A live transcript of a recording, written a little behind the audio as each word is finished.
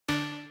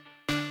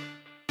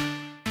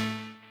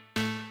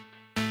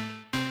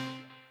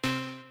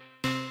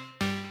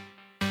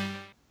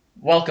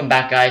Welcome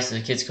back, guys, to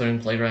the Kids Coding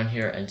Playground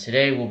here, and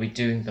today we'll be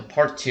doing the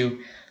part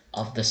 2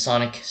 of the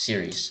Sonic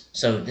series.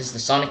 So this is the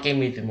Sonic game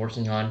we've been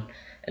working on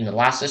in the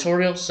last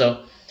tutorial.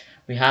 So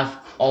we have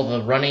all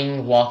the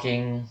running,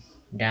 walking,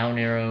 down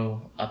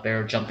arrow, up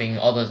arrow, jumping,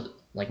 all the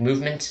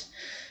movement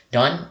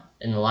done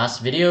in the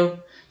last video.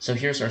 So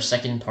here's our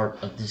second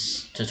part of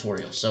this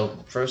tutorial. So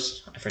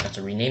first, I forgot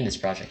to rename this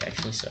project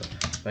actually, so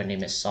I'm going to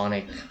name it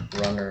Sonic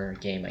Runner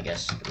Game, I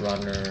guess.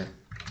 Runner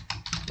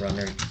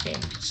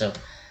Game. So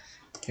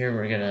here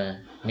we're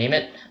gonna name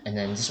it, and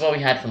then this is what we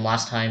had from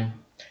last time.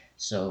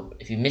 So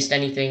if you missed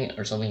anything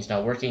or something's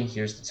not working,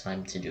 here's the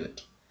time to do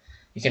it.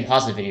 You can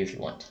pause the video if you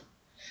want.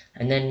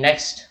 And then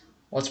next,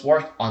 let's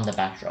work on the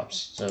backdrops.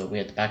 So we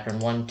have the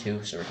background 1,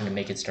 2, so we're gonna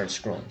make it start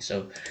scrolling.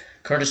 So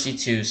courtesy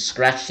to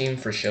Scratch Team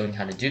for showing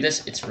how to do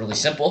this. It's really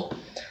simple.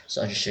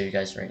 So I'll just show you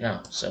guys right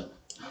now. So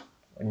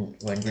when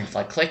green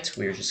flag clicked,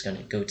 we're just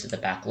gonna go to the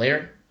back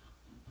layer.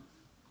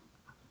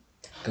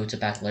 Go to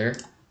back layer.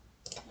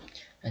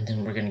 And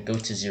then we're going to go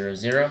to 0,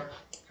 0,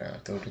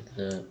 go to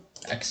the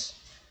X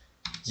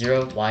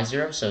 0, Y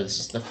 0. So this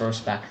is the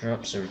first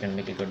backdrop, so we're going to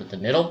make it go to the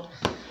middle.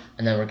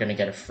 And then we're going to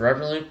get a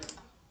forever loop.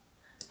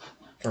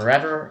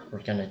 Forever,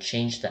 we're going to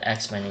change the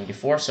X by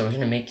 -4. So we're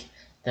going to make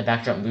the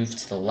backdrop move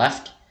to the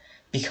left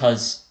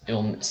because it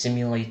will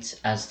simulate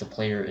as the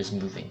player is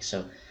moving.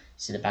 So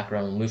see, the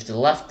background will move to the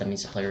left, that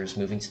means the player is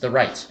moving to the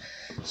right.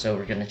 So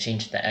we're going to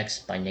change the X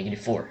by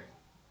 -4.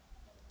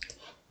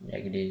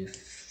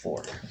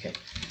 -4, okay.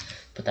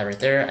 Put that right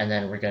there, and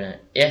then we're gonna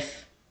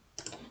if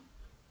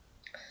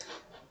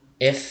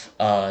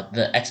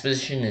the X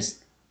position is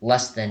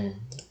less than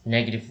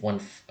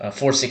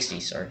 -460,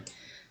 sorry.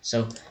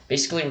 So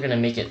basically we're gonna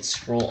make it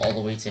scroll all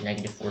the way to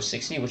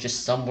 -460, which is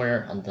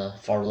somewhere on the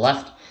far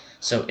left.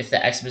 So if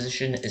the X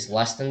position is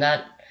less than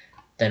that,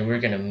 then we're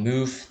gonna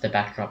move the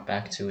backdrop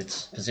back to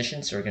its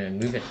position. So we're gonna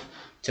move it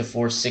to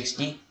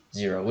 460,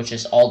 0, which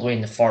is all the way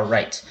in the far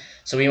right.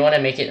 So we want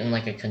to make it in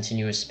like a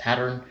continuous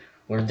pattern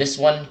where this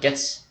one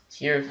gets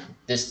here,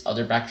 this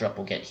other backdrop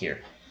will get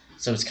here.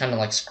 So it's kind of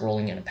like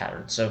scrolling in a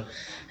pattern. So,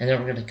 and then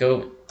we're going to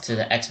go to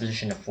the X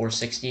position of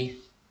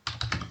 460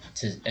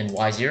 and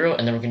Y 0,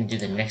 and then we're going to do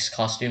the next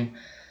costume.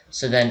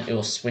 So then it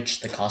will switch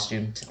the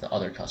costume to the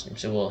other costume.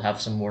 So we'll have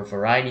some more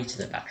variety to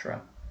the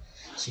backdrop.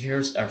 So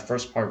here's our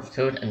first part of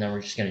code, and then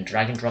we're just going to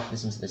drag and drop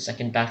this into the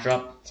second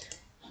backdrop.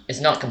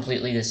 It's not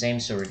completely the same,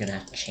 so we're going to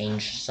have to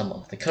change some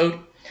of the code.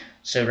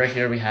 So right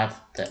here we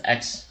have the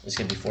X is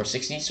going to be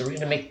 460, so we're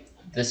going to make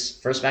this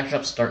first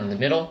backdrop start in the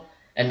middle,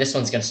 and this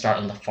one's going to start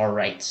on the far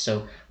right.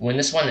 So when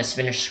this one is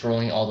finished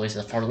scrolling all the way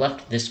to the far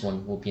left, this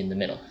one will be in the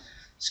middle.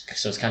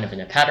 So it's kind of in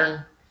a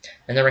pattern.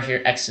 And then right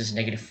here, X is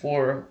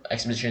 -4,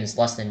 X position is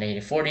less than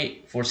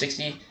 -40,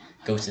 460,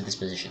 goes to this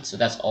position. So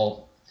that's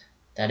all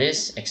that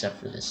is, except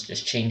for this.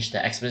 Just change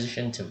the X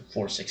position to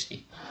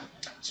 460.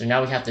 So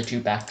now we have the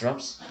two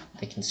backdrops.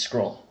 They can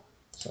scroll.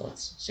 So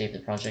let's save the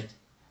project.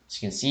 As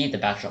you can see, the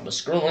backdrop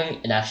was scrolling.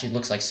 It actually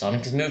looks like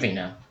Sonic is moving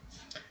now.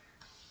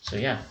 So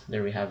yeah,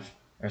 there we have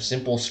our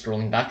simple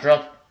scrolling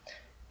backdrop.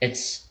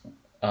 It's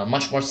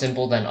much more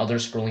simple than other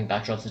scrolling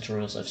backdrop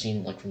tutorials I've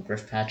seen, like from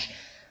Griff Patch,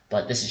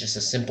 but this is just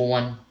a simple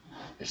one.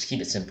 Just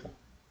keep it simple.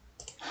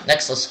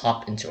 Next, let's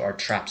hop into our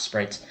trap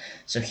sprite.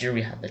 So here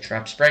we have the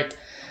trap sprite.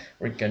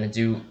 We're gonna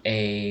do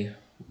a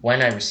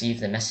when I receive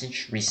the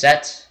message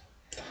reset.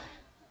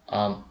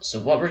 So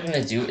what we're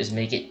gonna do is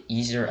make it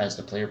easier as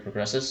the player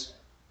progresses.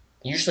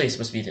 Usually it's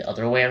supposed to be the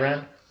other way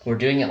around.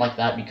 We're doing it like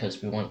that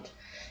because we want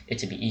it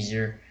to be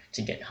easier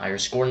to get higher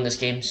score in this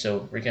game.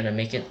 So we're gonna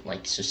make it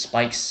like so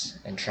spikes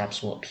and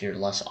traps will appear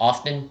less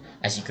often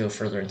as you go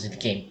further into the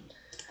game.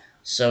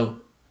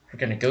 So we're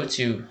gonna go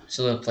to,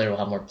 so the player will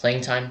have more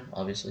playing time,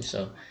 obviously.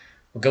 So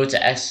we'll go to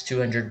X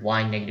 200,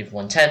 Y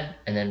 -110,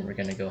 and then we're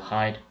gonna go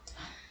hide.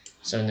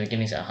 So in the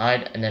beginning it's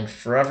hide, and then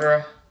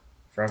forever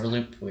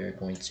loop, we're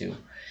going to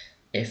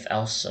if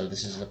else. So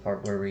this is the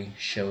part where we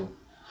show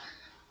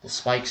the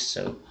spikes.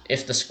 So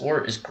if the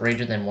score is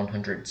greater than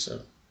 100,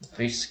 so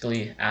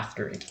basically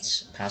after it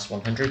gets past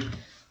 100,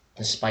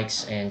 the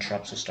spikes and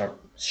traps will start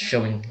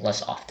showing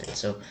less often.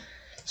 So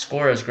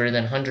score is greater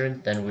than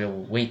 100, then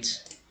we'll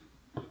wait.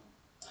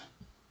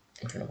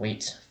 We're going to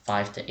wait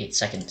 5 to 8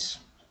 seconds.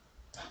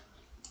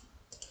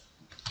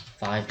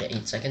 5 to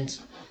 8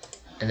 seconds.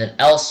 And then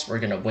else, we're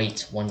going to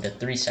wait 1 to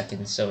 3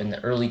 seconds. So in the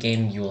early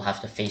game, you will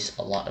have to face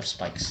a lot of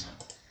spikes.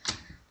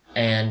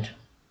 And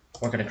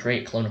we're going to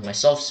create a clone of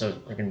myself,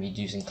 so we're going to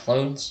be using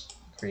clones.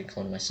 Create a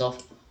clone of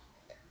myself.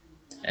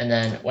 And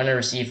then when I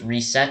receive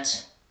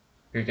reset,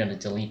 we're going to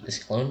delete this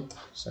clone.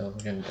 So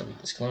we're going to delete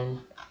this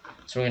clone.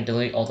 So we're going to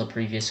delete all the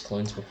previous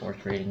clones before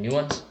creating new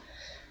ones.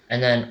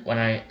 And then when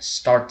I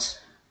start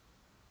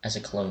as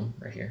a clone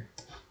right here,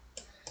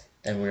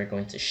 then we're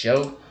going to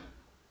show.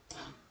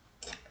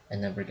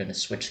 And then we're going to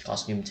switch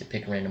costume to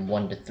pick random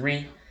 1 to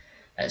 3.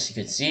 As you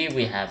can see,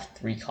 we have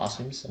 3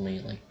 costumes. Let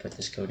me put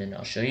this code in,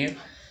 I'll show you.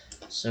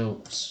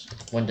 So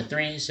 1 to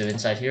 3, so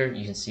inside here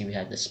you can see we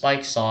have the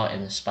spike saw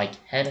and the spike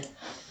head.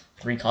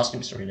 3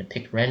 costumes, so we're going to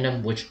pick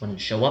random which one to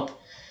show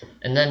up.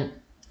 And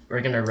then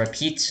we're going to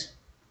repeat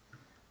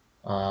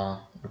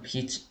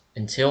repeat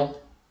until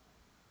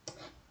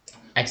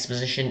x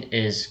position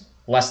is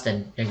less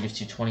than negative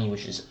 220,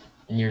 which is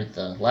near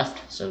the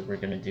left. So we're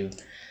going to do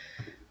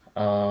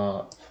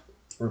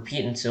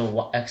repeat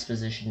until x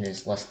position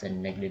is less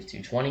than negative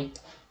 220.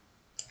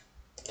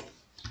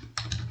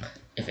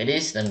 If it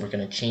is, then we're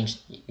going to change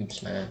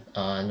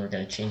and we're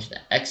going to change the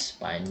x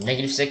by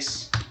negative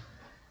 6.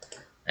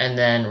 And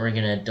then we're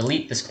going to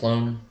delete this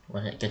clone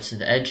when it gets to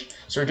the edge.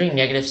 So we're doing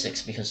negative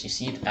 6 because you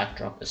see the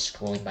backdrop is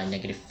scrolling by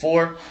negative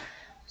 4.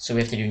 So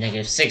we have to do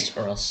negative 6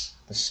 or else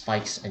the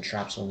spikes and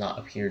traps will not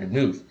appear to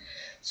move.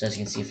 So as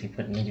you can see, if we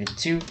put negative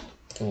 2,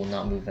 it will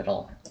not move at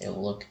all. It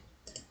will look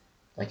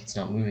like it's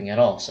not moving at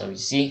all. So you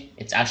see,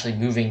 it's actually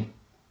moving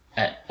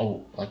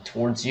like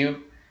towards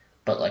you,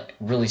 but like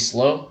really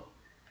slow.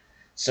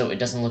 So it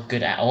doesn't look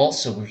good at all.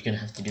 So we're going to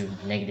have to do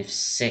negative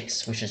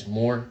 6, which is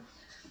more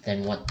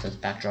than what the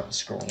backdrop is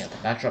scrolling at. The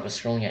backdrop is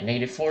scrolling at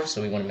negative 4,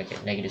 so we want to make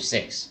it negative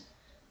 6.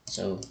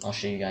 So I'll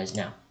show you guys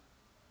now.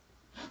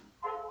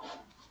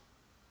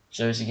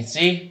 So as you can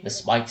see, the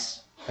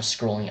spikes are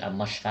scrolling at a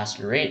much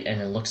faster rate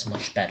and it looks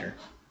much better.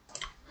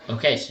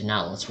 Okay, so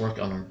now let's work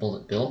on our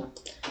bullet bill.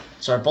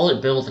 So our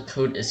bullet bill, the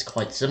code is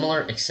quite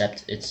similar,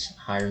 except it's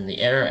higher in the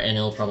air and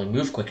it'll probably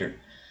move quicker.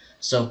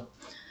 So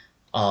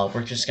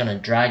we're just going to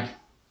drag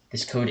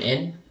this code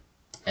in,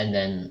 and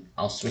then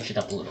I'll switch it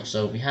up a little.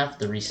 So we have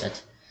the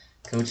reset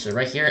code. So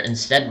right here,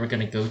 instead, we're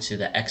going to go to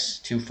the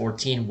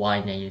x214, y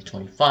negative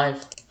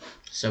 25.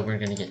 So we're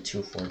going to get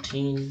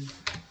 214,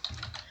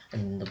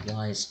 and the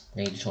y is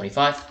negative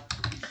 25.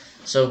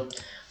 So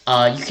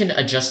you can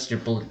adjust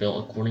your bullet bill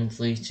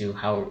accordingly to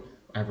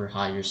however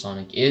high your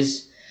Sonic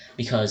is,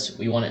 because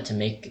we want it to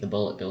make the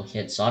bullet bill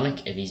hit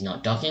Sonic if he's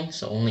not ducking.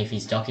 So only if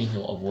he's ducking,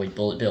 he'll avoid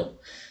bullet bill.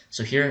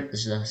 So here,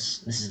 this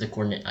is the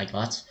coordinate I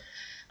got.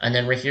 And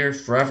then right here,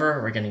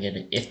 forever, we're going to get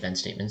an if-then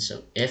statement.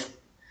 So if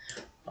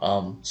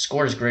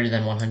score is greater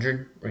than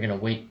 100, we're going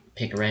to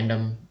pick a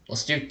random.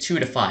 Let's do 2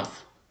 to 5.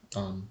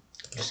 I'm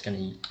just going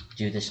to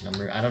do this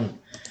number. I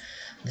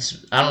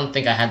don't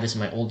think I had this in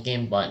my old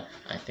game, but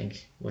I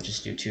think we'll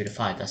just do 2 to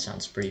 5. That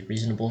sounds pretty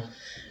reasonable.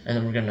 And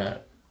then we're going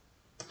to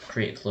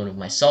create a clone of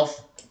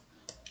myself.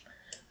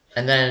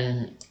 And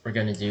then we're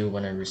going to do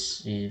when I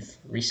receive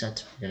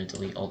reset, we're going to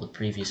delete all the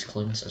previous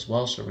clones as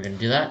well. So we're going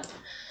to do that.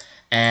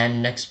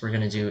 And next we're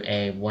going to do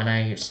a when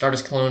I start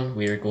as clone,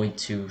 we are going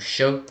to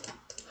show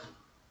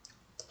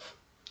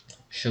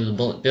the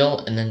bullet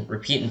bill, and then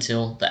repeat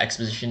until the x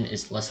position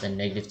is less than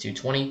negative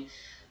 220,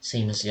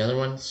 same as the other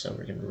one. So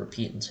we're going to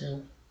repeat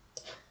until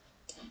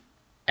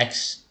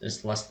x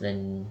is less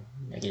than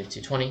negative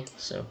 220.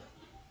 So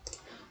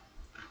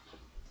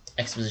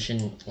x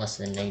position less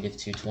than negative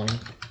 220.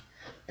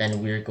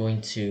 Then we're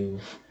going to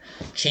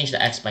change the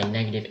x by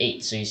negative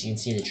 8. So you can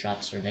see the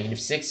traps are negative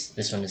 6.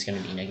 This one is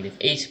going to be negative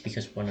 8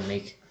 because we want to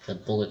make the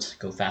bullets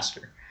go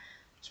faster.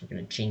 So we're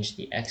going to change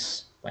the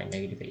x by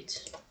negative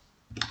 8.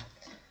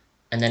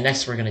 And then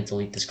next we're going to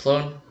delete this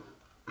clone.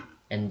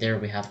 And there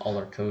we have all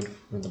our code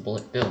for the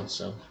bullet bill.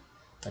 So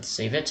let's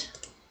save it.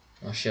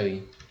 I'll show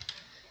you.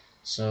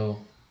 So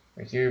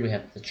right here we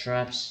have the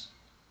traps.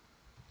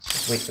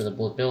 Let's wait for the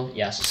bullet bill.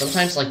 Yeah, so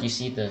sometimes like you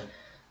see the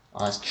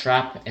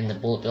trap and the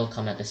bullet bill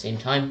come at the same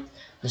time.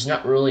 There's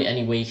not really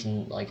any way you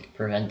can like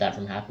prevent that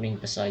from happening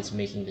besides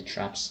making the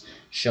traps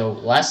show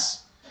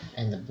less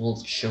and the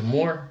bullets show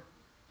more.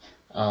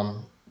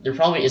 There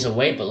probably is a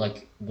way, but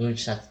like we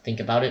just have to think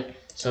about it.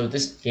 So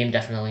this game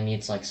definitely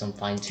needs like some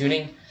fine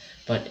tuning,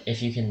 but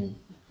if you can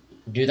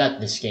do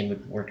that, this game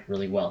would work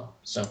really well.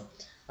 So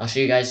I'll show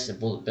you guys the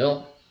bullet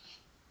bill.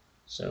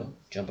 So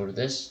jump over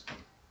this.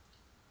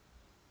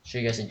 Show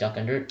you guys a duck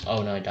under it.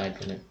 Oh no, I died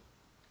from it.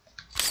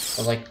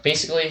 But like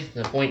basically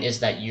the point is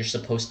that you're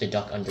supposed to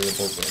duck under the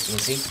bullet bill.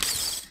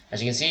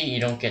 As you can see,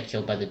 you don't get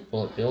killed by the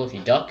bullet bill if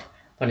you duck.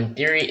 But in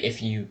theory,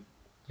 if you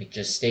like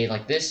just stay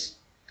like this,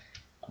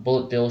 a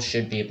bullet bill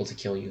should be able to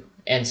kill you.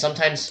 And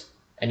sometimes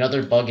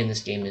another bug in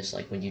this game is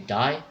like when you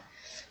die,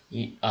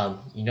 you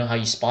know how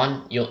you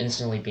spawn, you'll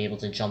instantly be able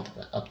to jump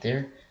up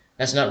there.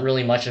 That's not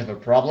really much of a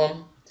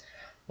problem,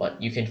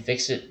 but you can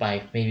fix it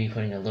by maybe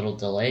putting a little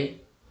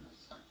delay.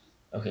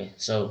 Okay,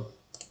 so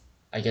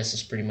I guess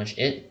that's pretty much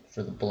it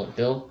for the bullet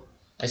bill.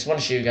 I just want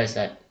to show you guys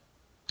that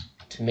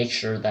to make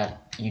sure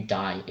that you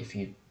die if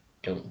you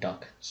don't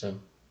duck. So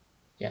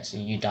yeah, so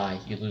you die,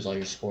 you lose all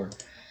your score.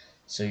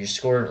 So your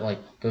score like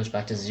goes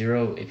back to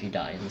 0 if you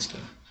die in this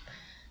game.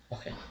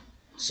 Okay,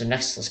 so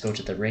next let's go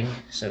to the ring.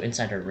 So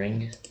inside our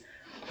ring,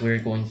 we're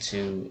going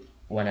to,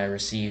 when I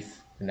receive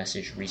the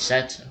message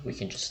reset, we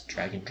can just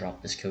drag and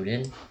drop this code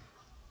in.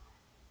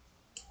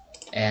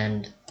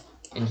 And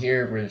in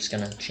here, we're just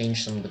going to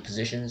change some of the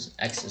positions.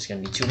 X is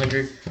going to be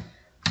 200.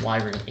 Y,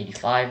 we're going to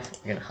 85.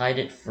 We're going to hide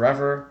it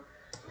forever.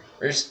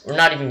 We're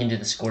not even going to do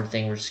the score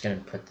thing. We're just going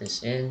to put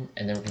this in.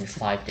 And then we're going to do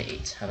 5 to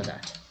 8. How about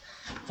that?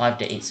 5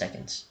 to 8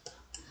 seconds.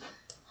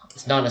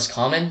 It's not as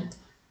common,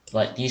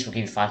 but these will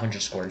give you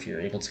 500 score if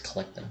you're able to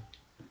collect them.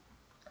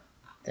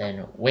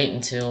 Then wait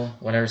until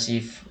when I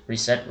receive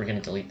reset, we're going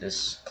to delete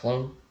this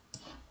clone.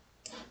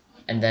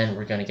 and then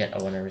we're gonna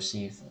get when I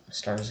receive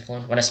start as a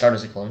clone. When I start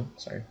as a clone,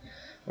 sorry,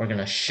 we're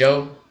gonna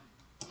show,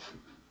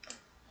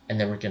 and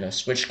then we're gonna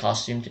switch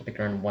costume to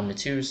return 1 to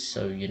 2.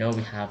 So you know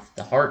we have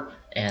the heart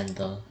and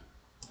the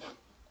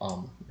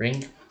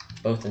ring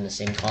both in the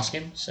same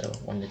costume. So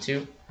 1 to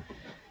 2,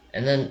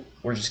 and then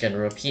we're just gonna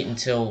repeat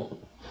until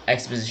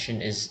X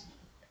position is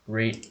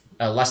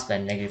less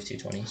than negative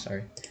 220.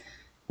 Sorry,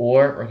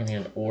 or we're gonna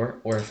get an or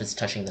if it's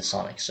touching the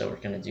Sonic. So we're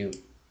gonna do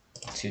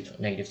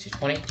negative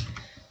 220.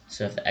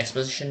 So if the X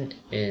position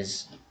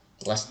is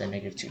less than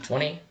negative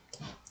 220,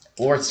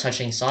 or it's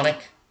touching Sonic,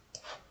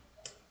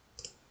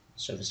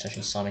 so if it's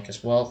touching Sonic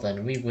as well,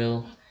 then we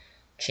will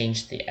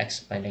change the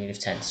X by negative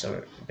 10.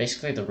 So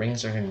basically the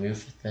rings are going to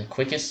move the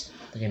quickest.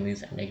 They're going to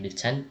move at negative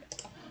 10.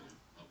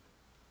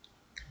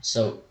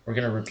 So we're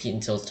going to repeat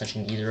until it's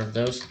touching either of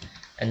those.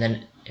 And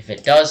then if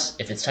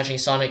it's touching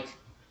Sonic,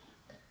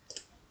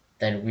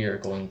 then we are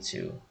going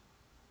to,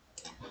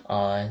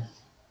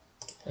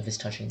 if it's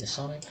touching the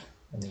Sonic,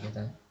 let me get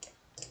that.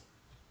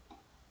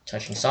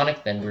 Touching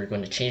Sonic, then we're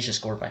going to change the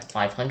score by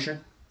 500.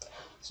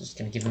 So it's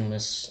going to give him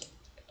this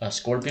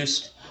score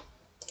boost.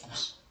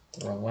 Oops,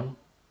 the wrong one.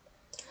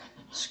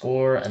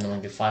 Score, and then we're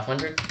going to do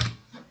 500.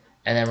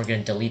 And then we're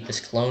going to delete this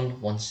clone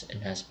once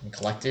it has been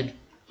collected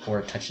or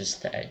it touches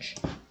the edge.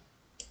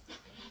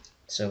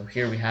 So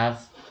here we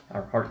have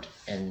our heart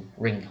and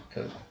ring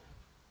code.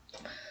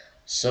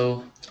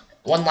 So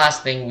one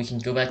last thing, we can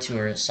go back to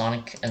our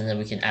Sonic and then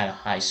we can add a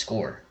high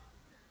score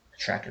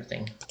tracker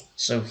thing.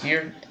 So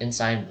here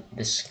inside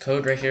this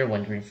code right here,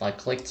 when green flag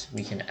clicked,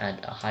 we can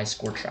add a high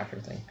score tracker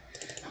thing.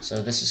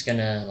 So this is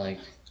gonna like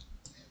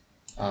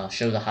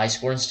show the high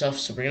score and stuff.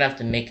 So we're gonna have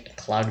to make a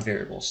cloud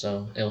variable,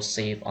 so it'll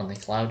save on the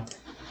cloud.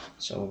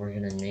 So we're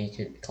gonna make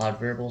it cloud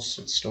variable,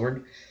 so it's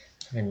stored.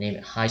 We're gonna name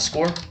it high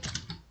score,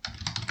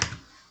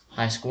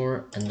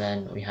 and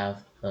then we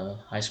have the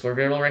high score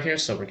variable right here.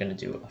 So we're gonna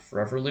do a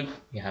forever loop.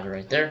 You have it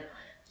right there.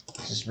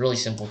 This is really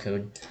simple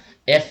code.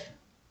 If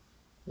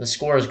the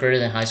score is greater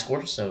than high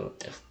score, so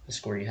if the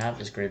score you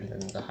have is greater than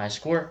the high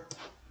score,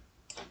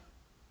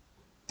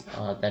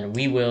 then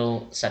we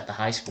will set the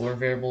high score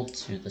variable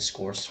to the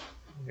scores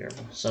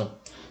variable. So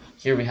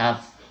here we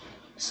have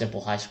a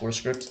simple high score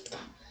script,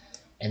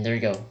 and there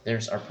you go.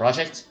 There's our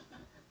project.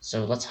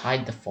 So let's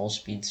hide the fall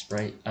speed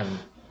sprite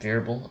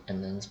variable,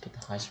 and then let's put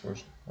the high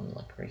scores one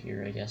like right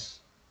here, I guess.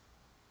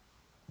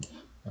 I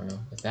don't know,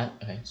 like that.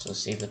 Okay, so let's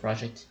save the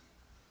project.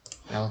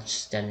 Now let's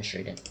just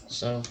demonstrate it.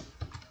 So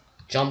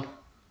jump.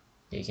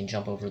 You can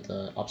jump over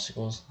the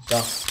obstacles.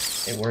 Duck.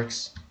 It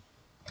works.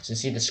 So you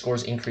see the score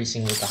is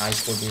increasing with the high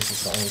score because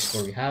it's the only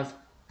score we have.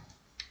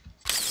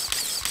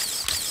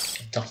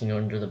 Ducking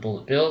under the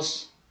bullet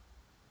bills.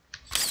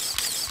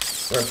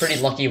 We're pretty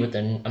lucky with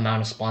the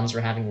amount of spawns we're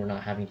having. We're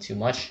not having too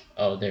much.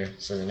 Oh, there.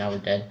 So now we're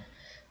dead.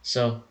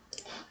 So,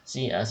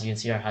 see, as you can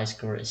see, our high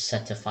score is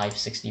set to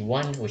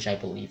 561, which I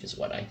believe is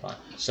what I got.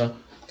 So,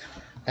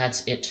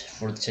 that's it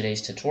for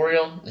today's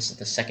tutorial. This is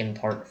the second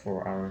part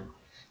for our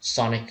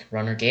Sonic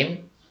Runner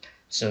game.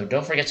 So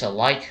don't forget to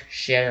like,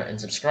 share, and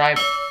subscribe,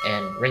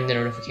 and ring the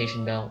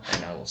notification bell,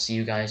 and I will see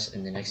you guys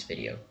in the next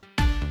video.